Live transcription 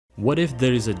What if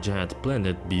there is a giant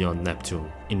planet beyond Neptune?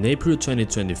 In April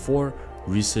 2024,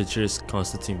 researchers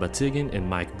Konstantin Batygin and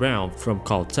Mike Brown from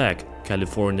Caltech,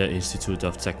 California Institute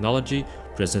of Technology,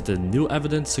 presented new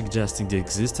evidence suggesting the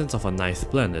existence of a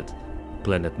ninth planet,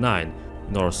 Planet 9,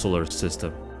 in our solar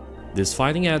system. This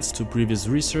finding adds to previous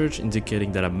research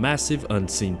indicating that a massive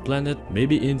unseen planet may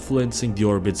be influencing the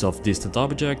orbits of distant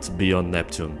objects beyond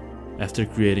Neptune. After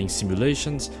creating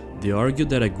simulations, they argued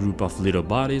that a group of little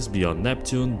bodies beyond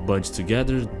Neptune bunched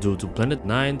together due to Planet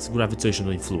 9's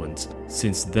gravitational influence.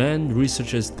 Since then,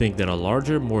 researchers think that a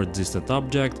larger, more distant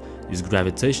object is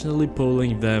gravitationally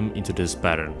pulling them into this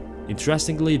pattern.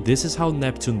 Interestingly, this is how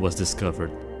Neptune was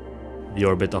discovered. The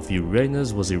orbit of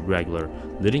Uranus was irregular,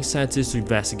 leading scientists to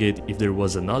investigate if there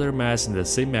was another mass in the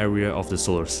same area of the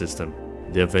solar system.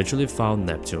 They eventually found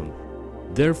Neptune.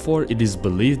 Therefore, it is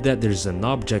believed that there is an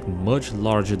object much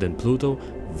larger than Pluto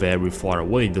very far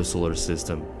away in the solar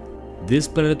system. This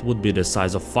planet would be the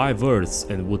size of 5 Earths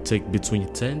and would take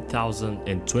between 10,000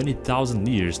 and 20,000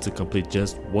 years to complete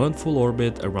just one full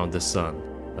orbit around the Sun,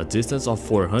 a distance of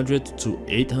 400 to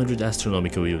 800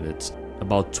 astronomical units,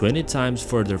 about 20 times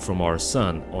further from our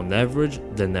Sun on average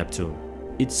than Neptune.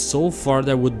 It's so far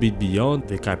that would be beyond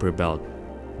the Kuiper Belt.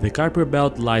 The Kuiper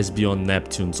Belt lies beyond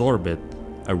Neptune's orbit,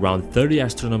 around 30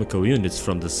 astronomical units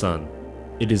from the Sun.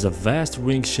 It is a vast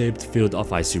ring-shaped field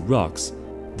of icy rocks.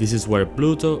 This is where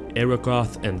Pluto,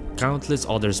 Erekoth, and countless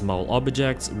other small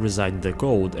objects reside in the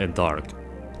cold and dark.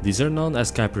 These are known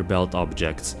as Kuiper Belt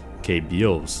objects,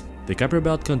 KBOs. The Kuiper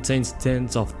Belt contains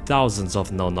tens of thousands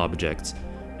of known objects,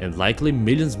 and likely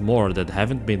millions more that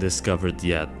haven't been discovered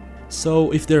yet.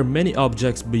 So, if there are many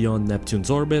objects beyond Neptune's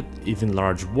orbit, even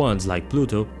large ones like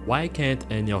Pluto, why can't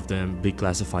any of them be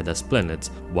classified as planets,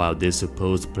 while this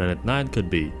supposed Planet 9 could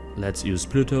be? Let's use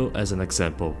Pluto as an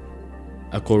example.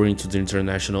 According to the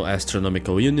International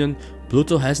Astronomical Union,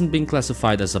 Pluto hasn't been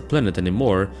classified as a planet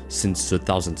anymore since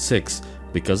 2006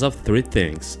 because of 3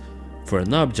 things. For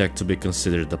an object to be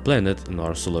considered a planet in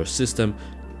our solar system,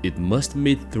 it must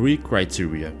meet 3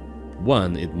 criteria.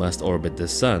 1. It must orbit the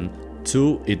Sun.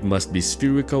 2. It must be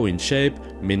spherical in shape,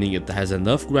 meaning it has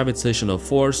enough gravitational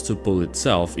force to pull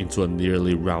itself into a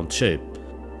nearly round shape.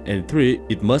 And 3.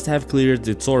 It must have cleared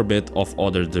its orbit of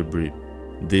other debris.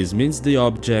 This means the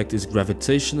object is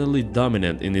gravitationally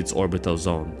dominant in its orbital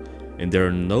zone, and there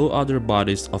are no other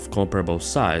bodies of comparable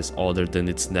size other than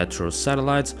its natural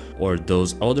satellites or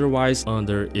those otherwise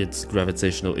under its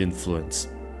gravitational influence.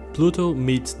 Pluto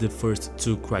meets the first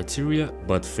 2 criteria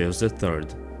but fails the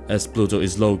third. As Pluto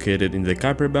is located in the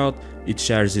Kuiper Belt, it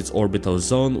shares its orbital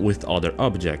zone with other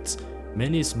objects,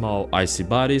 many small icy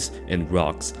bodies and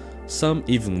rocks, some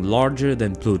even larger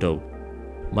than Pluto.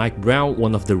 Mike Brown,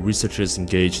 one of the researchers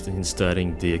engaged in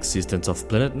studying the existence of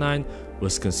Planet 9,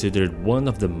 was considered one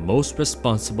of the most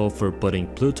responsible for putting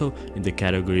Pluto in the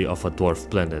category of a dwarf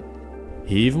planet.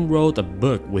 He even wrote a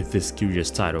book with this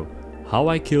curious title, How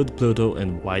I Killed Pluto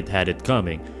and Why It Had It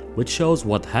Coming, which shows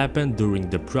what happened during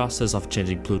the process of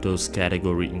changing Pluto's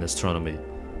category in astronomy.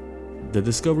 The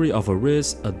discovery of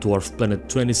Eris, a dwarf planet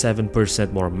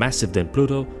 27% more massive than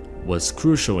Pluto, was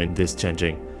crucial in this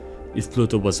changing. If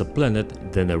Pluto was a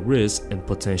planet, then Eris and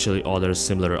potentially other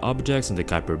similar objects in the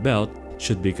Kuiper Belt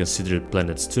should be considered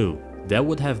planets too. That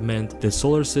would have meant the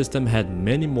solar system had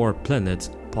many more planets,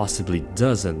 possibly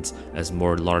dozens, as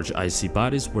more large icy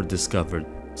bodies were discovered.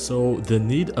 So the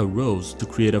need arose to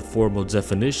create a formal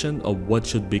definition of what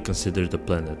should be considered a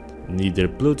planet. Neither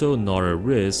Pluto nor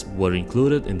Eris were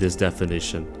included in this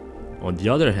definition. On the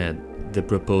other hand, the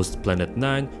proposed Planet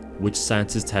 9, which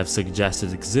scientists have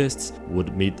suggested exists,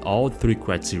 would meet all 3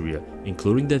 criteria,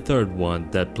 including the third one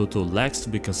that Pluto lacks to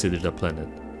be considered a planet,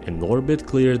 an orbit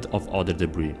cleared of other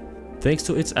debris, thanks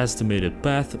to its estimated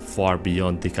path far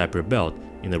beyond the Kuiper Belt,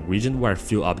 in a region where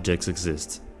few objects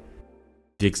exist.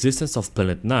 The existence of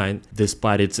Planet 9,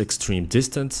 despite its extreme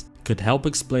distance, could help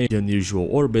explain the unusual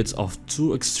orbits of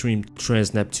 2 extreme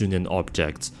trans-Neptunian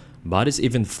objects, bodies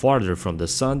even farther from the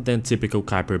Sun than typical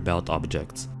Kuiper Belt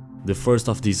objects. The first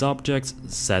of these objects,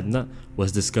 Sedna,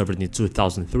 was discovered in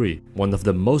 2003, one of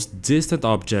the most distant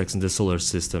objects in the solar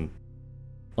system.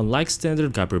 Unlike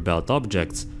standard Kuiper Belt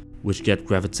objects, which get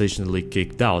gravitationally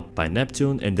kicked out by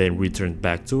Neptune and then returned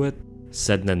back to it,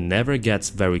 Sedna never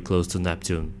gets very close to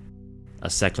Neptune. A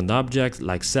second object,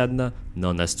 like Sedna,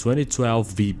 known as 2012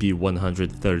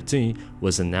 VP113,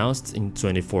 was announced in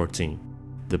 2014.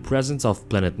 The presence of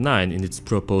Planet 9 in its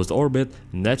proposed orbit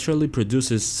naturally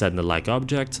produces Sedna-like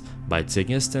objects by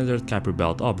taking a standard Kuiper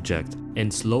Belt object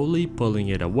and slowly pulling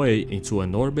it away into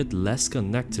an orbit less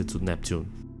connected to Neptune.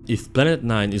 If Planet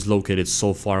 9 is located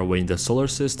so far away in the solar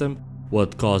system,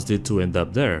 what caused it to end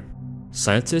up there?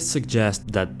 Scientists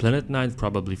suggest that Planet 9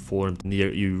 probably formed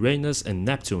near Uranus and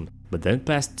Neptune, but then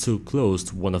passed too close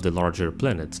to one of the larger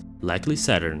planets, likely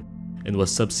Saturn, and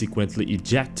was subsequently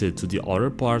ejected to the other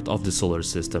part of the solar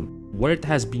system, where it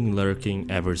has been lurking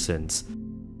ever since.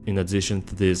 In addition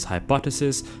to this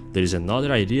hypothesis, there is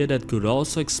another idea that could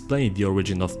also explain the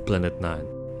origin of Planet 9.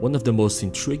 One of the most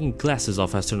intriguing classes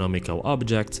of astronomical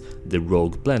objects, the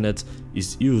rogue planet,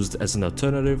 is used as an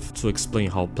alternative to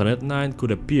explain how Planet 9 could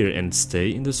appear and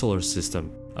stay in the solar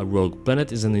system. A rogue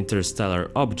planet is an interstellar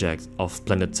object of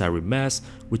planetary mass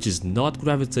which is not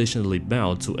gravitationally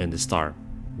bound to any star.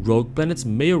 Rogue planets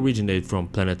may originate from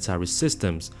planetary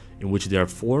systems in which they are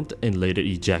formed and later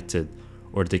ejected,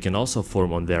 or they can also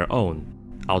form on their own,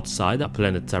 outside a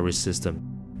planetary system.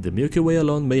 The Milky Way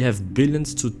alone may have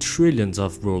billions to trillions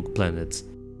of rogue planets.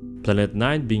 Planet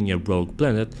 9, being a rogue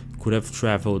planet, could have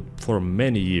traveled for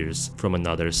many years from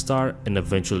another star and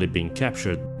eventually being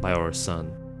captured by our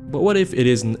Sun. But what if it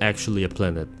isn't actually a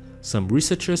planet? Some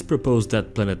researchers propose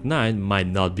that Planet 9 might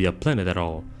not be a planet at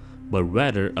all, but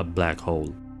rather a black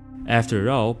hole. After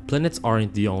all, planets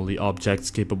aren't the only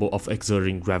objects capable of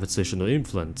exerting gravitational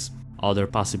influence. Other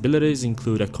possibilities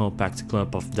include a compact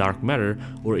clump of dark matter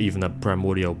or even a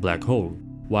primordial black hole.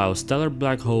 While stellar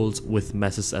black holes with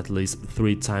masses at least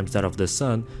 3 times that of the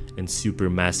Sun and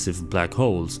supermassive black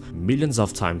holes, millions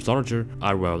of times larger,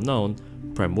 are well known,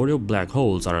 primordial black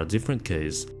holes are a different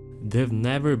case. They've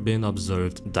never been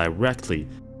observed directly,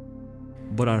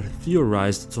 but are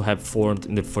theorized to have formed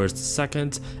in the first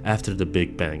second after the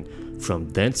Big Bang,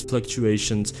 from dense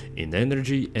fluctuations in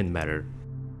energy and matter.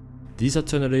 These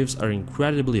alternatives are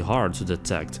incredibly hard to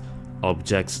detect.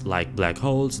 Objects like black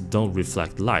holes don't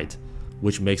reflect light,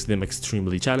 which makes them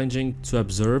extremely challenging to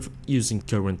observe using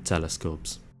current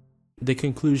telescopes. The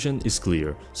conclusion is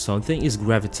clear: something is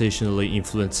gravitationally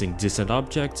influencing distant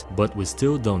objects, but we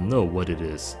still don't know what it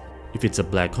is. If it's a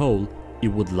black hole, it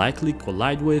would likely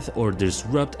collide with or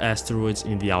disrupt asteroids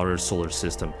in the outer solar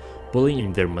system, pulling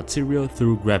in their material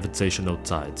through gravitational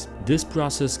tides. This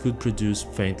process could produce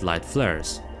faint light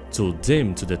flares, too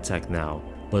dim to detect now,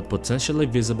 but potentially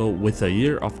visible with a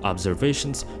year of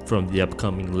observations from the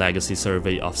upcoming Legacy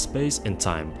Survey of Space and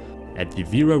Time at the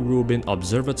Vera Rubin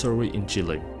Observatory in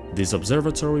Chile. This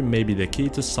observatory may be the key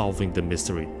to solving the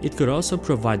mystery. It could also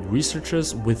provide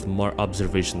researchers with more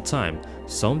observation time,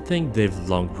 something they've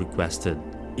long requested.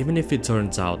 Even if it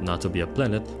turns out not to be a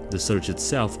planet, the search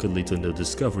itself could lead to new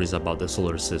discoveries about the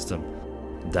solar system.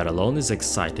 That alone is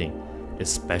exciting,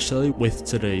 especially with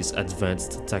today's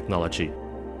advanced technology.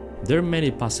 There are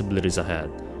many possibilities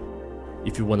ahead.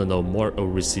 If you want to know more or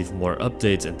receive more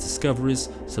updates and discoveries,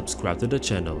 subscribe to the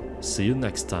channel. See you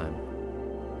next time.